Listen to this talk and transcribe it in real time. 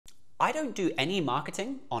I don't do any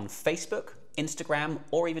marketing on Facebook, Instagram,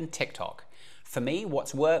 or even TikTok. For me,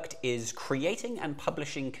 what's worked is creating and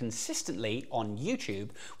publishing consistently on YouTube,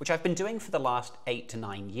 which I've been doing for the last 8 to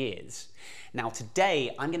 9 years. Now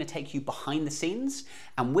today, I'm gonna take you behind the scenes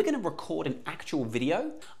and we're gonna record an actual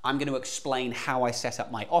video. I'm gonna explain how I set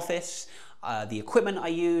up my office, the equipment I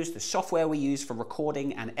use, the software we use for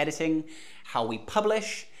recording and editing, how we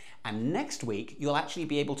publish, and next week, you'll actually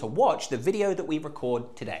be able to watch the video that we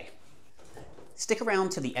record today. Stick around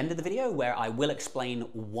to the end of the video where I will explain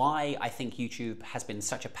why I think YouTube has been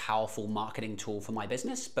such a powerful marketing tool for my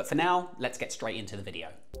business. But for now, let's get straight into the video.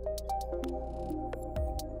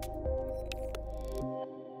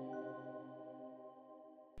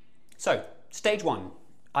 So, stage 1,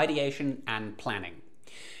 ideation and planning.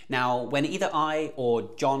 Now, when either I or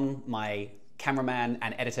John, my cameraman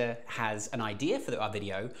and editor, has an idea for our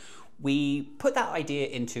video, we put that idea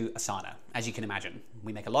into Asana, as you can imagine.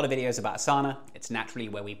 We make a lot of videos about Asana. It's naturally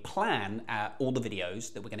where we plan all the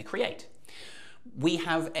videos that we're going to create. We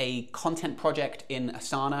have a content project in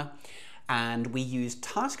Asana and we use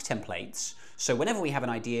task templates. So whenever we have an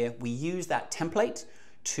idea, we use that template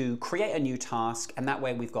to create a new task, and that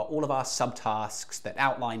way we've got all of our subtasks that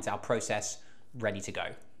outlines our process ready to go.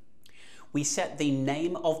 We set the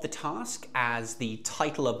name of the task as the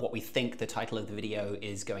title of what we think the title of the video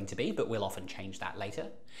is going to be, but we'll often change that later.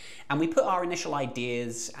 And we put our initial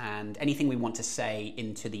ideas and anything we want to say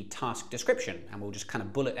into the task description, and we'll just kind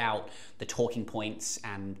of bullet out the talking points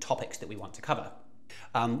and topics that we want to cover.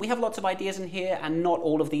 We have lots of ideas in here, and not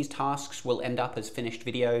all of these tasks will end up as finished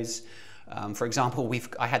videos. For example,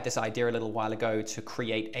 I had this idea a little while ago to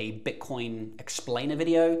create a Bitcoin explainer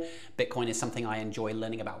video. Bitcoin is something I enjoy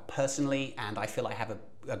learning about personally, and I feel I have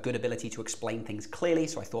a good ability to explain things clearly,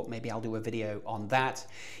 so I thought maybe I'll do a video on that.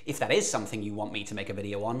 If that is something you want me to make a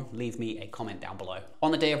video on, leave me a comment down below.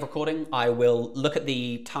 On the day of recording, I will look at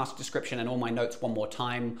the task description and all my notes one more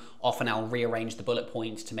time. Often I'll rearrange the bullet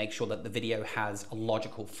points to make sure that the video has a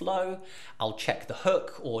logical flow. I'll check the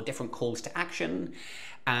hook or different calls to action,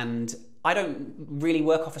 and I don't really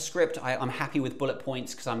work off a script. I'm happy with bullet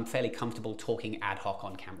points because I'm fairly comfortable talking ad hoc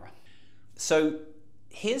on camera. So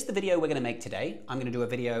here's the video we're going to make today. I'm going to do a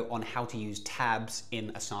video on how to use tabs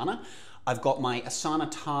in Asana. I've got my Asana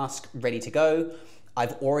task ready to go.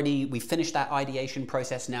 We finished that ideation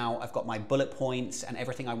process now. I've got my bullet points and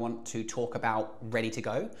everything I want to talk about ready to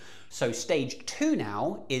go. So stage 2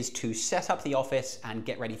 now is to set up the office and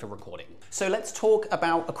get ready for recording. So let's talk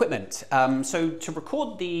about equipment. So to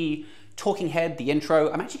record the talking head, the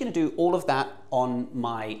intro, I'm actually going to do all of that on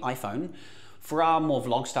my iPhone. For our more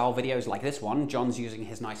vlog style videos like this one, John's using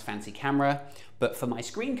his nice fancy camera, but for my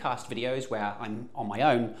screencast videos where I'm on my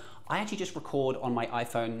own, I actually just record on my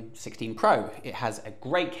iPhone 16 Pro. It has a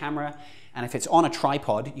great camera, and if it's on a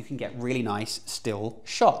tripod, you can get really nice still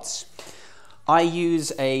shots. I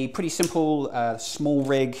use a pretty simple small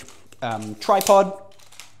rig tripod.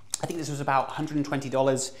 I think this was about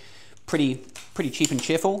 $120, pretty cheap and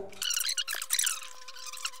cheerful.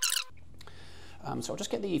 So I'll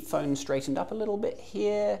just get the phone straightened up a little bit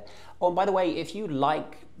here. Oh, and by the way, if you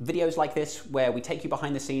like videos like this where we take you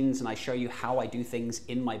behind the scenes and I show you how I do things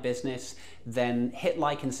in my business, then hit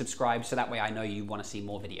like and subscribe so that way I know you want to see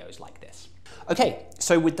more videos like this. Okay,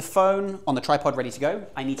 so with the phone on the tripod ready to go,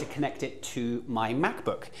 I need to connect it to my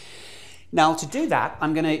MacBook. Now to do that,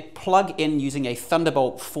 I'm going to plug in using a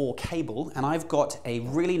Thunderbolt 4 cable, and I've got a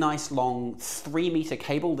really nice long 3-meter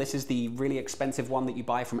cable. This is the really expensive one that you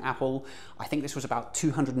buy from Apple. I think this was about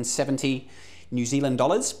 270 New Zealand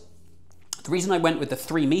dollars. The reason I went with the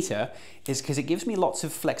 3-meter is because it gives me lots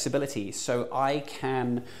of flexibility. So I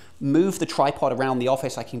can move the tripod around the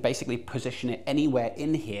office. I can basically position it anywhere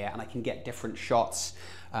in here and I can get different shots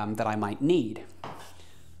that I might need.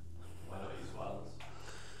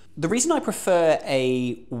 The reason I prefer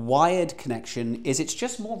a wired connection is it's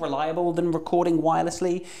just more reliable than recording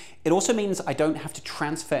wirelessly. It also means I don't have to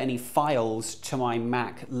transfer any files to my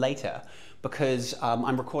Mac later because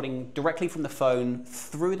I'm recording directly from the phone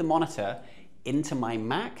through the monitor into my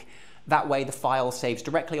Mac. That way the file saves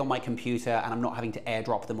directly on my computer and I'm not having to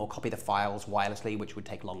airdrop them or copy the files wirelessly, which would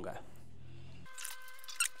take longer.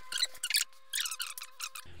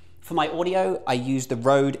 For my audio, I use the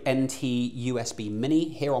Rode NT USB Mini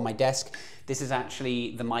here on my desk. This is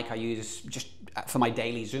actually the mic I use just for my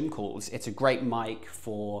daily Zoom calls. It's a great mic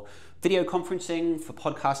for video conferencing, for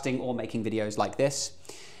podcasting, or making videos like this.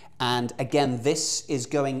 And again, this is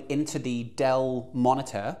going into the Dell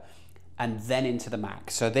monitor and then into the Mac.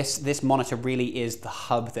 So this monitor really is the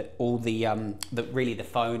hub that all the that really the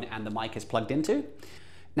phone and the mic is plugged into.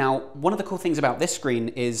 Now, one of the cool things about this screen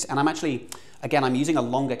is, and I'm actually, again, I'm using a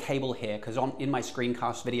longer cable here because in my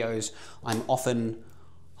screencast videos, I'm often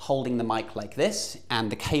holding the mic like this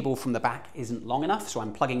and the cable from the back isn't long enough. So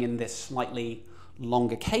I'm plugging in this slightly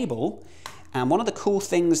longer cable. And one of the cool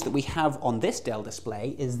things that we have on this Dell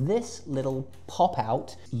display is this little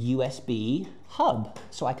pop-out USB hub.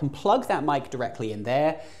 So I can plug that mic directly in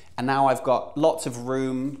there. And now I've got lots of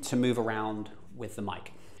room to move around with the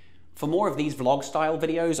mic. For more of these vlog style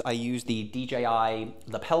videos, I use the DJI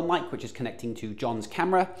lapel mic, which is connecting to John's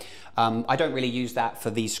camera. I don't really use that for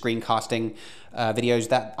these screencasting videos.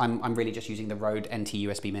 That I'm really just using the Rode NT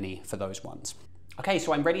USB Mini for those ones. Okay,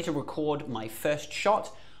 so I'm ready to record my first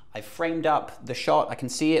shot. I've framed up the shot. I can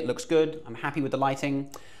see it looks good. I'm happy with the lighting.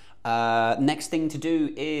 Next thing to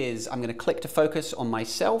do is I'm going to click to focus on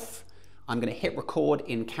myself. I'm going to hit record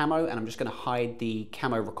in Camo, and I'm just going to hide the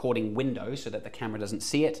Camo recording window so that the camera doesn't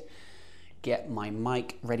see it. Get my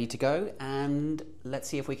mic ready to go, and let's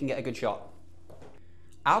see if we can get a good shot.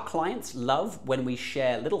 Our clients love when we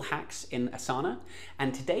share little hacks in Asana,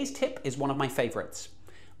 and today's tip is one of my favorites.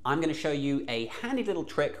 I'm going to show you a handy little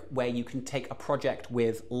trick where you can take a project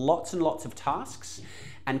with lots and lots of tasks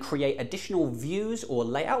and create additional views or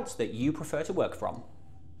layouts that you prefer to work from.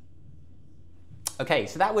 Okay,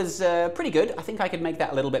 so that was pretty good. I think I could make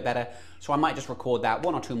that a little bit better, so I might just record that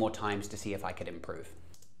 1 or 2 more times to see if I could improve.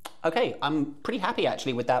 Okay, I'm pretty happy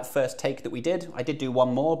actually with that first take that we did. I did do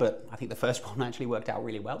one more, but I think the first one actually worked out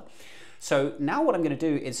really well. So now what I'm going to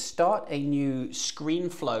do is start a new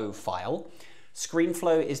ScreenFlow file.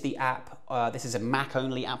 ScreenFlow is the app, this is a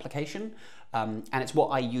Mac-only application, and it's what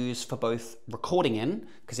I use for both recording in,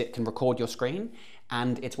 because it can record your screen,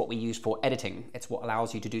 and it's what we use for editing. It's what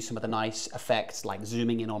allows you to do some of the nice effects like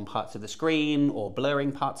zooming in on parts of the screen or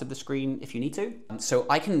blurring parts of the screen if you need to. So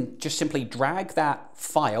I can just simply drag that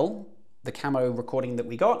file, the Camo recording that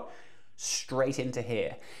we got, straight into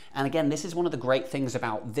here. And again, this is one of the great things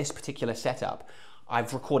about this particular setup.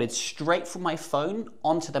 I've recorded straight from my phone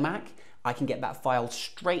onto the Mac. I can get that file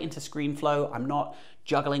straight into ScreenFlow. I'm not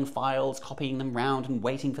juggling files, copying them around and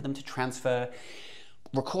waiting for them to transfer.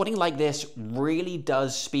 Recording like this really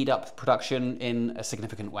does speed up production in a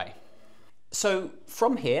significant way. So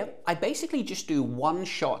from here, I basically just do one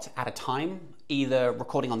shot at a time, either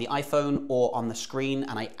recording on the iPhone or on the screen,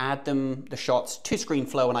 and I add the shots to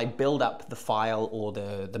ScreenFlow and I build up the file or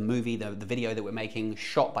the movie, the video that we're making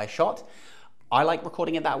shot by shot. I like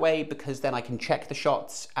recording it that way because then I can check the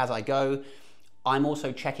shots as I go. I'm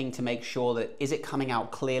also checking to make sure that, is it coming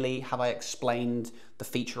out clearly? Have I explained the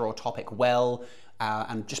feature or topic well?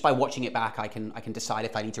 And just by watching it back, I can decide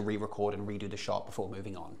if I need to re-record and redo the shot before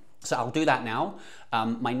moving on. So I'll do that now.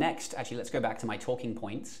 Actually, let's go back to my talking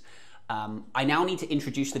points. I now need to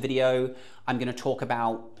introduce the video. I'm going to talk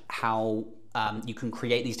about how you can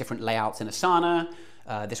create these different layouts in Asana.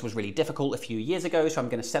 This was really difficult a few years ago, so I'm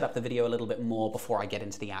going to set up the video a little bit more before I get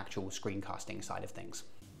into the actual screencasting side of things.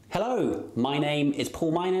 Hello, my name is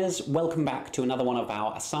Paul Miners. Welcome back to another one of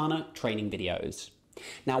our Asana training videos.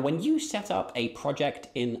 Now, when you set up a project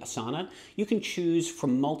in Asana, you can choose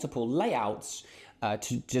from multiple layouts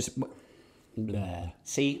to just...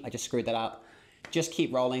 See, I just screwed that up. Just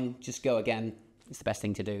keep rolling, just go again. It's the best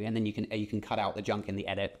thing to do. And then you can cut out the junk in the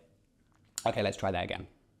edit. Okay, let's try that again.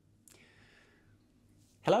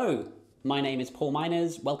 Hello, my name is Paul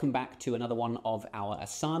Miners. Welcome back to another one of our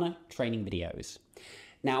Asana training videos.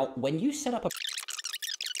 Now, when you set up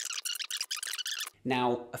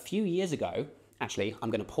a few years ago, actually,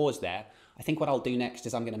 I'm going to pause there. I think what I'll do next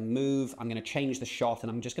is I'm going to change the shot,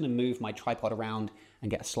 and I'm just going to move my tripod around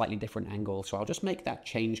and get a slightly different angle. So I'll just make that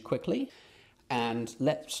change quickly. And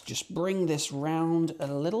let's just bring this round a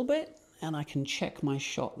little bit, and I can check my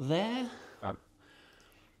shot there.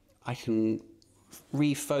 I can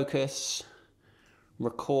refocus,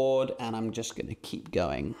 record, and I'm just going to keep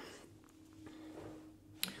going.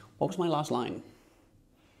 What was my last line? Do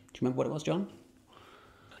you remember what it was, John?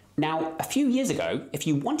 Now, a few years ago, if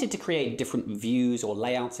you wanted to create different views or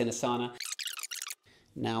layouts in Asana,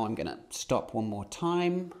 now I'm going to stop one more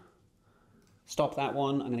time. Stop that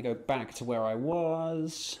one. I'm going to go back to where I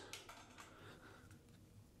was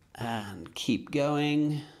and keep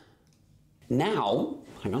going. Now,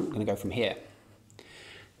 hang on, I'm going to go from here.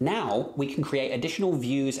 Now we can create additional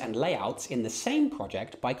views and layouts in the same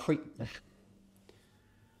project by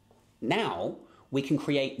Now we can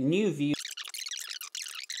create new views.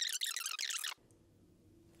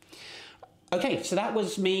 Okay, so that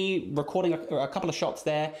was me recording a couple of shots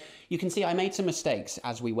there. You can see I made some mistakes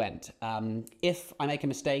as we went. If I make a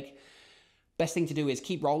mistake, best thing to do is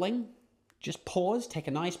keep rolling. Just pause, take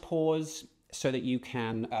a nice pause, so that you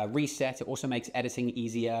can reset. It also makes editing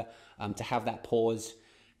easier to have that pause,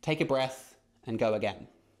 take a breath, and go again.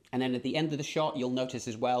 And then at the end of the shot, you'll notice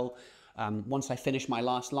as well, once I finish my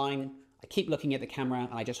last line, I keep looking at the camera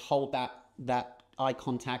and I just hold that eye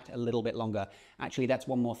contact a little bit longer. Actually, that's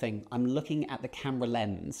one more thing. I'm looking at the camera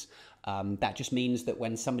lens. That just means that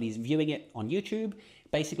when somebody's viewing it on YouTube,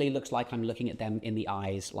 it basically looks like I'm looking at them in the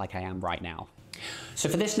eyes like I am right now. So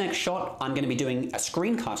for this next shot, I'm going to be doing a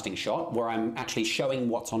screencasting shot where I'm actually showing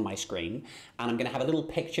what's on my screen, and I'm going to have a little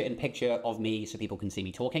picture-in-picture of me so people can see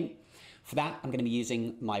me talking. For that, I'm going to be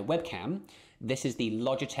using my webcam. This is the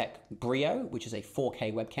Logitech Brio, which is a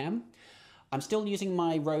 4K webcam. I'm still using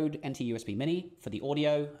my Rode NT USB Mini for the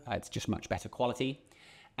audio. It's just much better quality.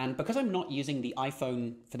 And because I'm not using the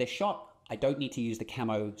iPhone for this shot, I don't need to use the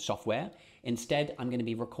Camo software. Instead, I'm going to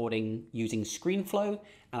be recording using ScreenFlow,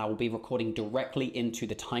 and I will be recording directly into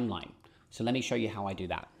the timeline. So let me show you how I do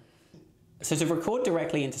that. So to record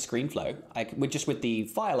directly into ScreenFlow, with the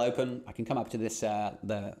file open, I can come up to this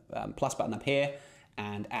the plus button up here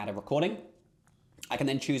and add a recording. I can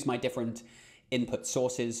then choose my different input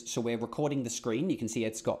sources. So we're recording the screen. You can see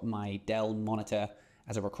it's got my Dell monitor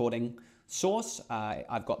as a recording source.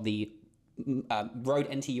 I've got the Rode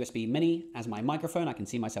NT USB Mini as my microphone. I can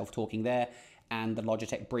see myself talking there, and the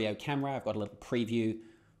Logitech Brio camera. I've got a little preview.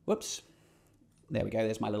 Whoops. There we go.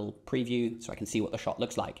 There's my little preview so I can see what the shot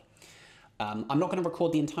looks like. I'm not going to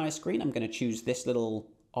record the entire screen. I'm going to choose this little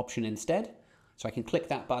option instead. So I can click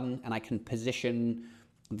that button and I can position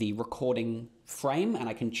the recording frame, and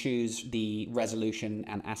I can choose the resolution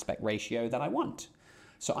and aspect ratio that I want.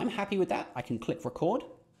 So I'm happy with that. I can click record.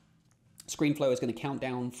 ScreenFlow is going to count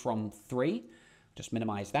down from 3. Just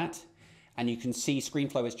minimize that. And you can see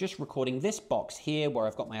ScreenFlow is just recording this box here where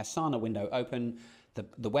I've got my Asana window open,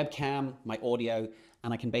 the webcam, my audio,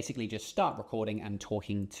 and I can basically just start recording and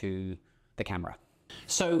talking to the camera.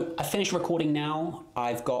 So I finished recording now.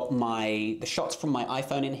 I've got the shots from my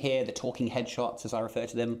iPhone in here, the talking head shots as I refer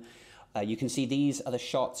to them. You can see these are the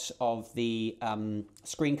shots of the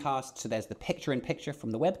screencast. So there's the picture-in-picture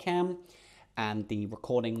from the webcam and the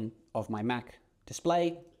recording of my Mac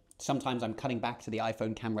display. Sometimes I'm cutting back to the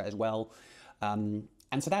iPhone camera as well. And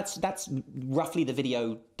so that's roughly the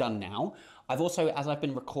video done now. I've also, as I've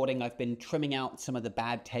been recording, I've been trimming out some of the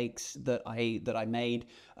bad takes that I made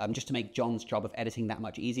just to make John's job of editing that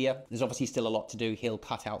much easier. There's obviously still a lot to do. He'll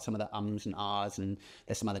cut out some of the ums and ahs, and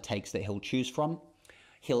there's some other takes that he'll choose from.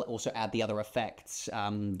 He'll also add the other effects,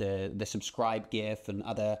 the subscribe GIF and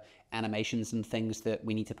other animations and things that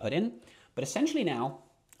we need to put in. But essentially now,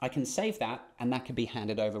 I can save that, and that can be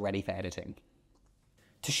handed over ready for editing.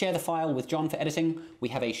 To share the file with John for editing, we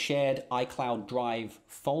have a shared iCloud Drive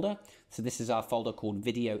folder. So this is our folder called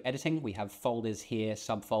Video Editing. We have folders here,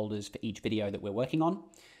 subfolders for each video that we're working on.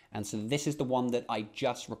 And so this is the one that I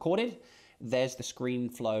just recorded. There's the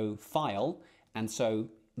ScreenFlow file. And so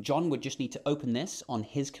John would just need to open this on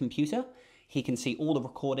his computer. He can see all the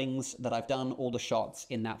recordings that I've done, all the shots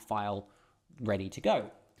in that file ready to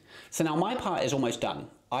go. So now my part is almost done.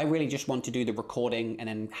 I really just want to do the recording and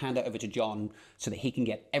then hand it over to John so that he can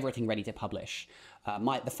get everything ready to publish.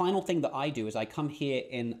 The final thing that I do is I come here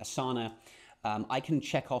in Asana. I can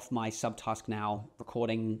check off my subtask now.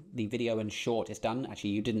 Recording the video and short is done.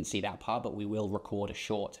 Actually, you didn't see that part, but we will record a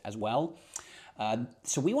short as well.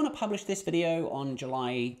 So we want to publish this video on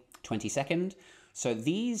July 22nd. So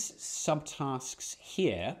these subtasks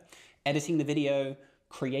here, editing the video,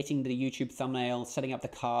 creating the YouTube thumbnail, setting up the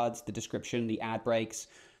cards, the description, the ad breaks,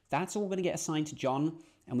 that's all going to get assigned to John.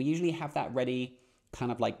 And we usually have that ready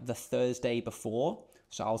kind of like the Thursday before.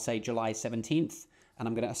 So I'll say July 17th, and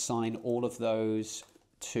I'm going to assign all of those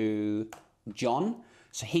to John.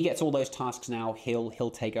 So he gets all those tasks now.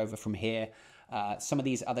 He'll take over from here. Some of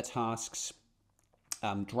these other tasks,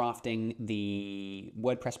 drafting the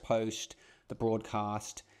WordPress post, the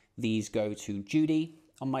broadcast, these go to Judy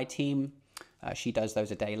on my team. She does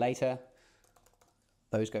those a day later.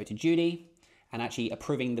 Those go to Judy. And actually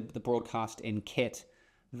approving the broadcast in Kit,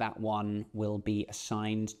 that one will be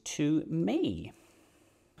assigned to me.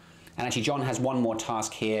 And actually John has one more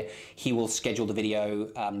task here. He will schedule the video,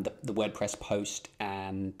 the WordPress post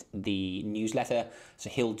and the newsletter. So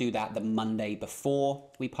he'll do that the Monday before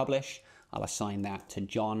we publish. I'll assign that to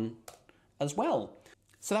John as well.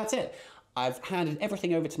 So that's it. I've handed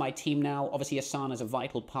everything over to my team now. Obviously, Asana is a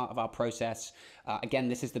vital part of our process. Again,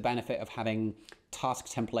 this is the benefit of having task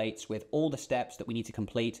templates with all the steps that we need to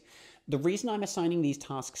complete. The reason I'm assigning these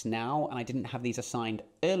tasks now, and I didn't have these assigned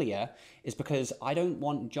earlier, is because I don't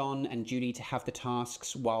want John and Judy to have the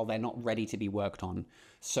tasks while they're not ready to be worked on.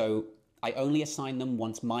 So I only assign them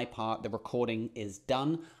once my part, the recording, is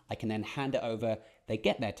done. I can then hand it over, they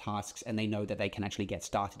get their tasks, and they know that they can actually get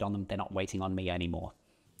started on them. They're not waiting on me anymore.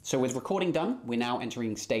 So with recording done, we're now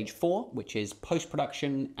entering stage 4, which is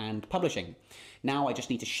post-production and publishing. Now I just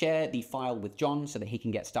need to share the file with John so that he can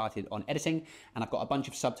get started on editing, and I've got a bunch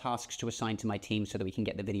of subtasks to assign to my team so that we can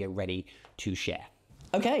get the video ready to share.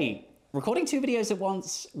 Okay, recording 2 videos at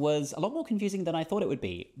once was a lot more confusing than I thought it would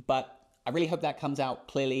be, but I really hope that comes out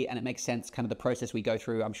clearly and it makes sense, kind of the process we go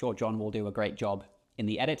through. I'm sure John will do a great job in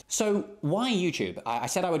the edit. So why YouTube? I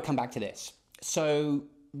said I would come back to this. So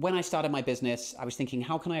when I started my business, I was thinking,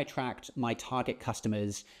 how can I attract my target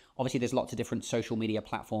customers? Obviously, there's lots of different social media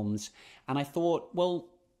platforms. And I thought, well,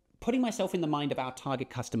 putting myself in the mind of our target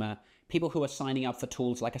customer, people who are signing up for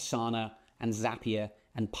tools like Asana and Zapier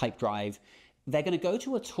and Pipedrive, they're going to go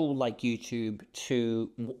to a tool like YouTube to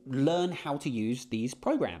learn how to use these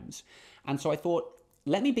programs. And so I thought,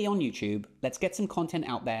 let me be on YouTube. Let's get some content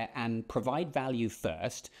out there and provide value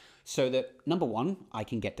first so that, number one, I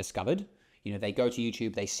can get discovered. You know, they go to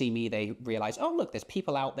YouTube, they see me, they realize, oh, look, there's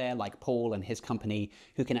people out there like Paul and his company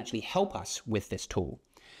who can actually help us with this tool.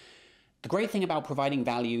 The great thing about providing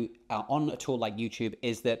value on a tool like YouTube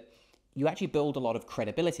is that you actually build a lot of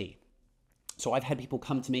credibility. So I've had people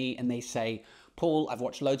come to me and they say, Paul, I've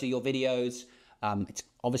watched loads of your videos. It's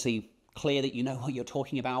obviously clear that you know what you're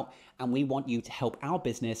talking about, and we want you to help our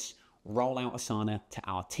business roll out Asana to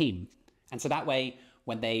our team. And so that way,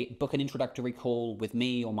 when they book an introductory call with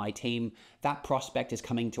me or my team, that prospect is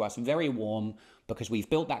coming to us very warm because we've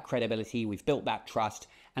built that credibility, we've built that trust.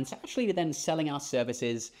 And so actually then selling our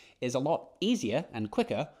services is a lot easier and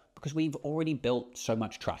quicker because we've already built so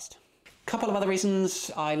much trust. A couple of other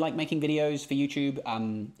reasons I like making videos for YouTube.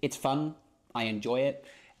 It's fun, I enjoy it,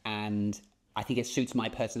 and I think it suits my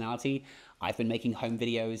personality. I've been making home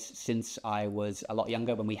videos since I was a lot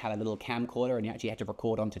younger, when we had a little camcorder and you actually had to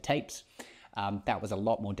record onto tapes. That was a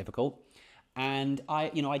lot more difficult. And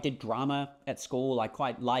I did drama at school. I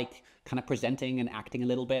quite like kind of presenting and acting a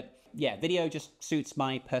little bit. Yeah, video just suits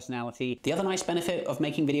my personality. The other nice benefit of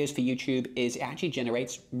making videos for YouTube is it actually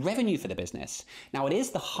generates revenue for the business. Now, it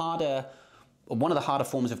is one of the harder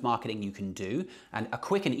forms of marketing you can do, and a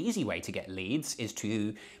quick and easy way to get leads is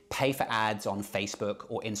to pay for ads on Facebook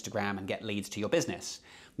or Instagram and get leads to your business.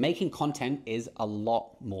 Making content is a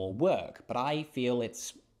lot more work, but I feel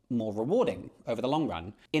it's more rewarding over the long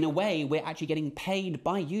run. In a way, we're actually getting paid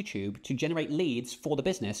by YouTube to generate leads for the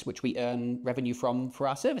business, which we earn revenue from for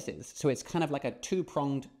our services. So it's kind of like a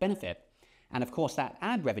two-pronged benefit. And of course, that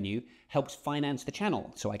ad revenue helps finance the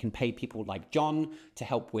channel. So I can pay people like John to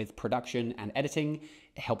help with production and editing.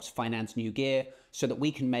 It helps finance new gear so that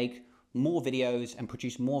we can make more videos and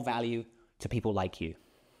produce more value to people like you.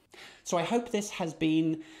 So I hope this has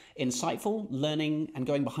been insightful, learning and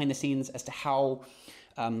going behind the scenes as to how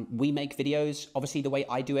we make videos. Obviously, the way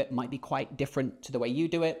I do it might be quite different to the way you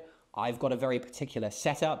do it. I've got a very particular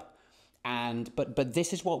setup, but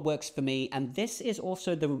this is what works for me. And this is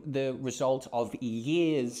also the result of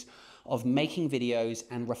years of making videos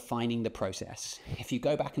and refining the process. If you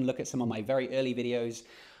go back and look at some of my very early videos,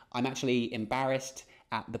 I'm actually embarrassed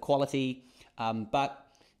at the quality, but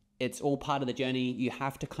it's all part of the journey. You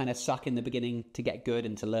have to kind of suck in the beginning to get good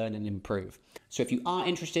and to learn and improve. So if you are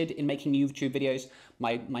interested in making YouTube videos,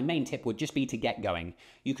 my main tip would just be to get going.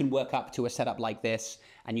 You can work up to a setup like this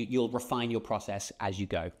and you'll refine your process as you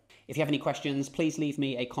go. If you have any questions, please leave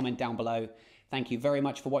me a comment down below. Thank you very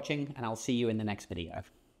much for watching, and I'll see you in the next video.